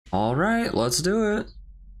All right, let's do it.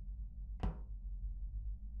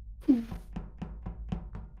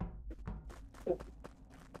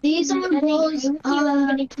 These are roles.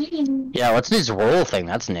 Yeah, what's this roll thing?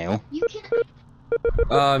 That's new. You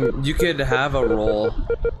can. You could have a roll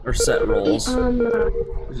or set rolls.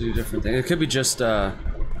 Do different things. It could be just the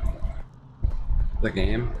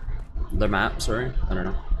game, the map. Sorry, I don't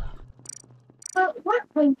know. But what?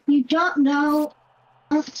 Like, you don't know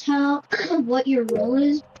how what your role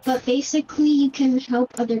is, but basically you can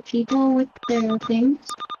help other people with their things.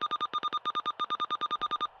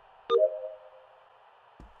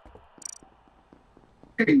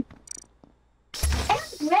 I have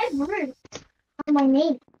red words on my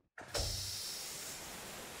name.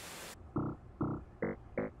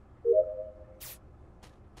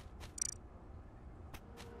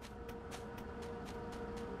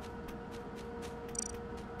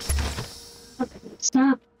 Okay,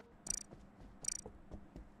 stop.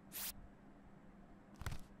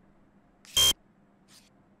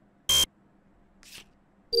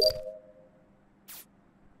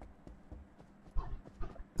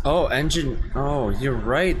 Oh, engine. Oh, you're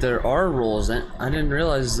right. There are rules. I didn't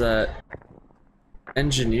realize that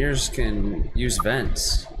engineers can use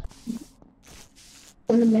vents.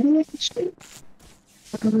 On the middle of the street.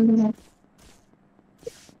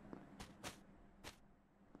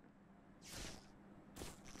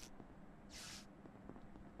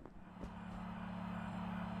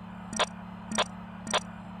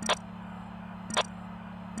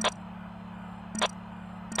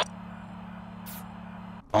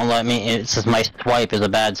 Don't let me. It says my swipe is a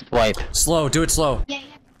bad swipe. Slow. Do it slow. Yeah,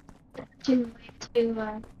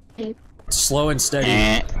 yeah. Slow and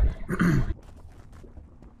steady.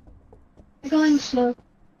 Going slow.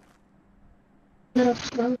 Little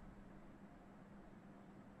slow.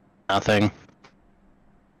 Nothing.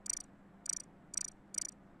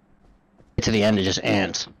 Get to the end, it just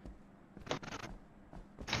ants.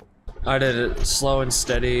 I did it slow and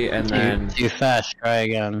steady, and then Too fast. Try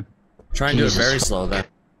again. try and do it Jesus. very slow. Then.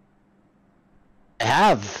 I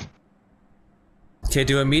have. Okay,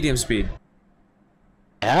 do a medium speed.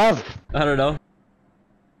 I have. I don't know.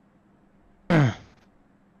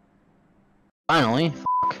 Finally.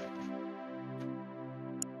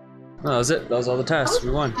 No, that was it. That was all the tests.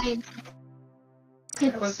 We won.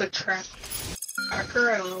 It was a tracker. I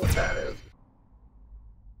don't know what that is.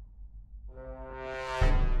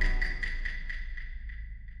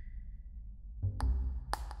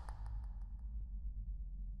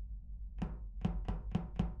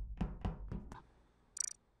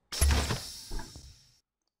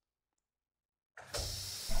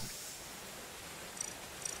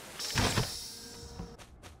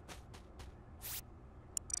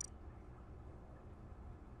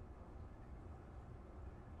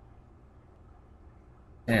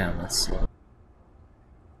 Damn, that's slow.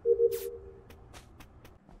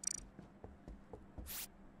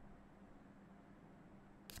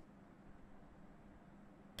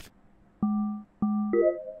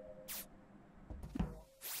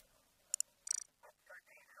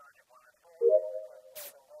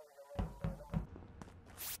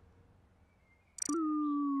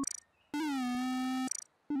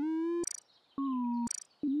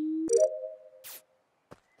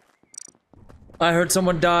 I heard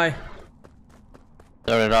someone die.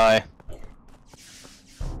 So did I.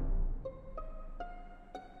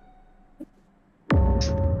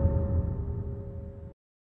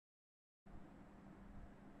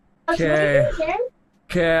 Okay.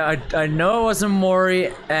 Okay, I know it wasn't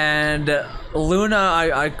Mori, and Luna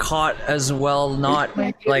I caught as well, not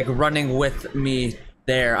like running with me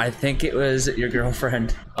there. I think it was your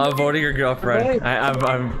girlfriend. I'm voting your girlfriend.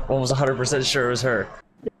 I'm almost 100% sure it was her.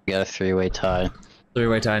 We got a three-way tie.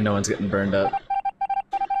 Three-way tie, no one's getting burned up.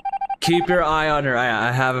 Keep your eye on her.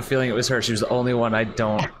 I have a feeling it was her. She was the only one I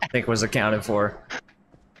don't think was accounted for.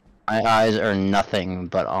 My eyes are nothing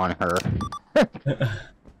but on her.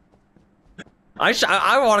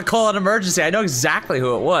 I want to call an emergency. I know exactly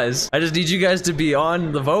who it was. I just need you guys to be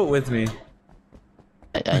on the vote with me.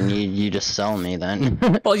 I need you to sell me then.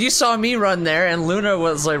 Well, you saw me run there, and Luna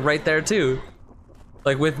was like right there too,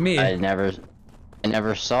 like with me. I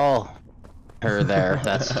never saw her there.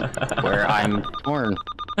 That's where I'm torn.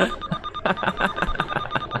 I'm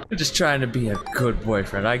just trying to be a good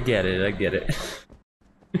boyfriend. I get it. I get it.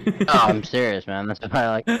 Oh, I'm serious, man. That's why I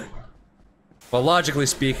like. Well, logically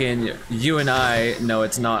speaking, you and I know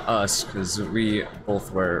it's not us because we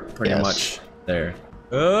both were pretty much there.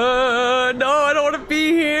 No, I don't want to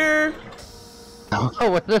be here.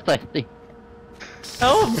 Oh, what's this I see?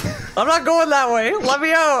 Help! I'm not going that way. Let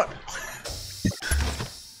me out.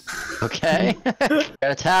 Okay. Got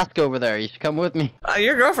a task over there. You should come with me.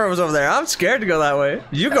 Your girlfriend was over there. I'm scared to go that way.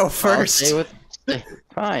 You go I'll first. stay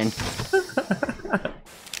fine.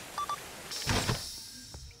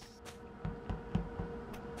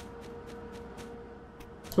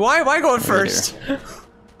 Why am I going first? I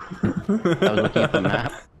was looking at the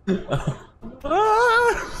map.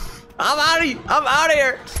 I'm out of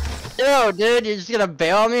here. Yo, dude, you're just gonna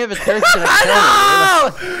bail on me if it's first gonna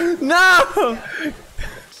kill me. No!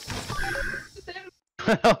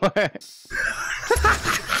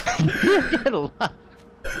 Get alive.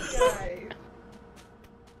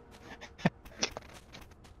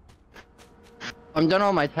 I'm done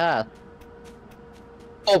all my tasks.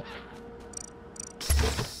 Oh.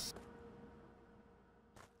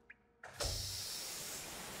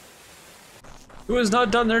 Who has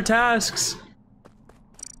not done their tasks?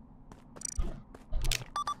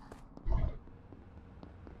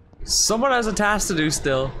 Someone has a task to do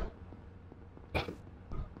still.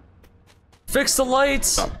 Fix the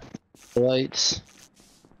lights! Lights.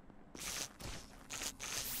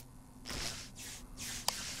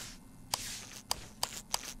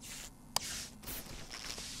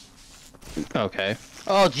 Okay.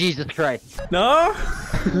 Oh, Jesus Christ. No?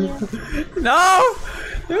 No!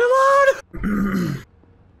 Leave me alone!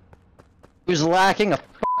 Who's lacking a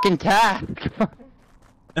fucking task?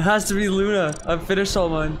 It has to be Luna. I've finished all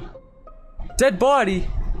mine. Dead body!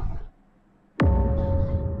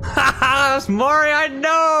 Haha! That's Mari, I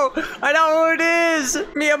know! I know who it is!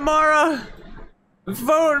 Miyamara!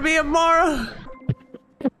 Vote Miyamara!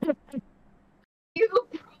 You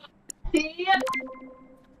see?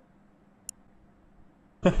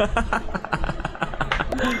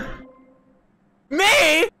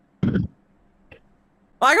 Me?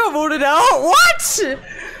 I got voted out? What?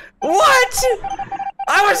 What?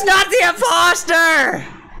 I was not the imposter!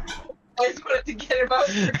 I just wanted to get him out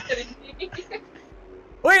for getting me.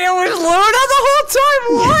 Wait, it was Luna the whole time?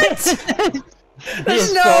 What?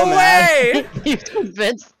 There's no way! You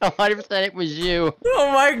convinced 100% it was you.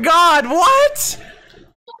 Oh my god, what?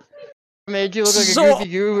 Made you look like a So,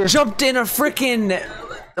 goofy goober. jumped in a frickin'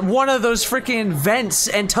 one of those frickin' vents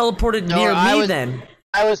and teleported No, near I me was- then.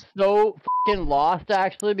 I was so fucking lost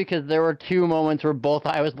actually because there were 2 moments where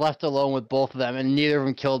I was left alone with both of them and neither of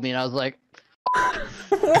them killed me and I was like,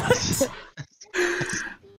 What?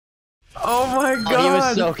 Oh my god. he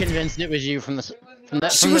was so convinced it was you from the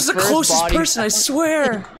She was the first closest body- person, I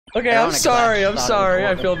swear. Okay, I I'm wanna sorry, clap, I'm stop sorry,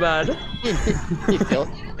 I recording. feel bad. You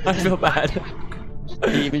feel? I feel bad.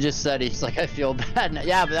 He even just said he's like, I feel bad now.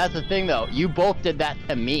 Yeah, but that's the thing though. You both did that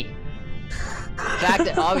to me. The fact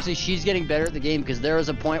that obviously she's getting better at the game because there was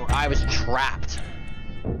a point where I was trapped.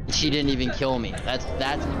 She didn't even kill me. That's.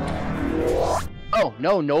 Oh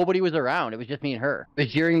no, nobody was around. It was just me and her. It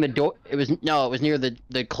was during the door. It was near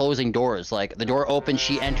the closing doors. Like the door opened,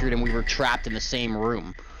 she entered, and we were trapped in the same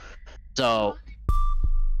room. So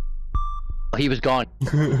he was gone.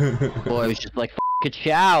 Boy, it was just like f***ing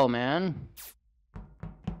chow, man.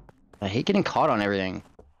 I hate getting caught on everything.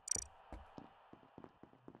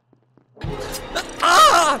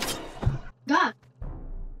 Ah! God.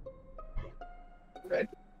 Red.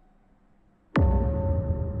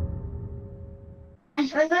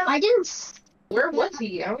 I didn't. Where was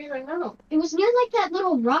he? I don't even know. It was near like that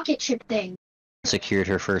little rocket ship thing. Secured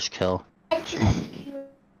her first kill. Excuse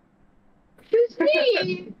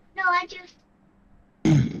me. No, I just.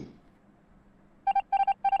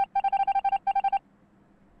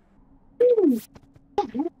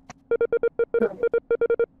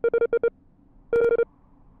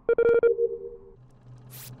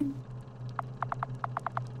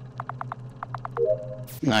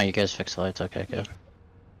 No, you guys fix the lights. Okay, good.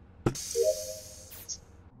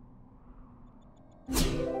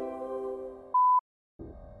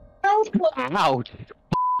 Ouch.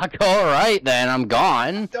 Alright then, I'm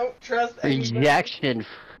gone. Don't trust anybody. Rejection.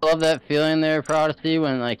 Love that feeling there, Prodacy,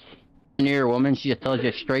 when like you're near a woman, she just tells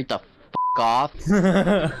you straight to f off.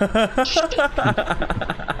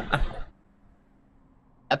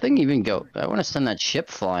 That thing even go. I want to send that ship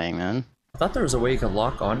flying, man. I thought there was a way you could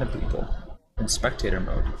lock onto people in spectator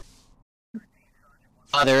mode.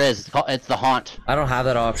 Oh, there is. It's the haunt. I don't have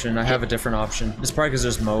that option. I have a different option. It's probably because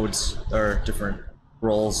there's modes or different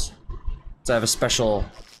roles. So I have a special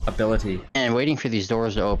ability. And waiting for these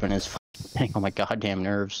doors to open is getting on my goddamn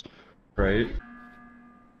nerves. Right?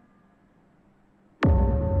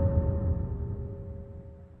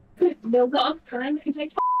 No dog time to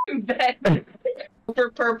take bed. For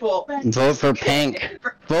purple. Vote for pink.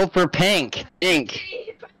 Vote for pink. Pink.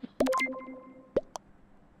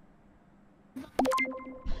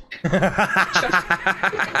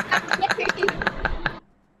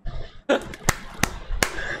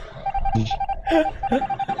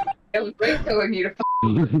 It was great telling you to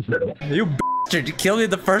You bastard! You killed me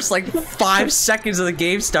the first like 5 seconds of the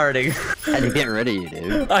game starting. I had to get rid of you,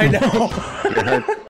 dude. I know.